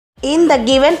In the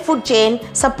given food chain,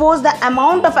 suppose the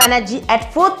amount of energy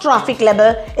at fourth trophic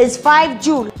level is 5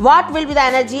 joule. What will be the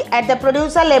energy at the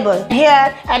producer level?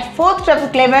 Here at fourth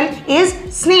trophic level is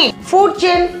SNEAP. Food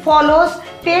chain follows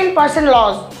 10%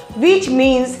 laws, which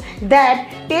means that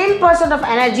 10% of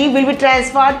energy will be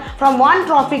transferred from one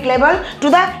trophic level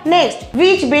to the next,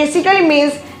 which basically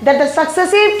means that the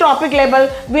successive trophic level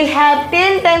will have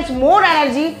 10 times more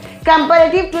energy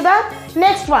comparative to the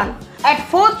next one. At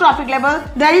fourth trophic level,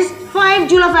 there is 5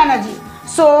 joule of energy.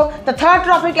 So, the third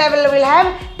trophic level will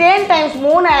have 10 times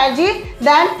more energy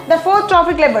than the fourth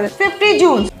trophic level, 50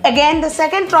 joules. Again, the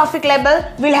second trophic level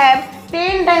will have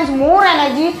 10 times more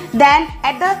energy than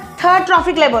at the third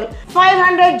trophic level,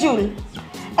 500 joule.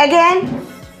 Again,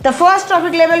 the first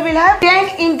trophic level will have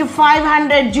 10 into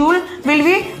 500 joule will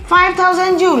be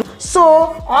 5000 joule. So,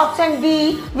 option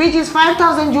D, which is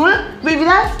 5000 joule, will be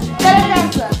the correct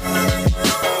answer.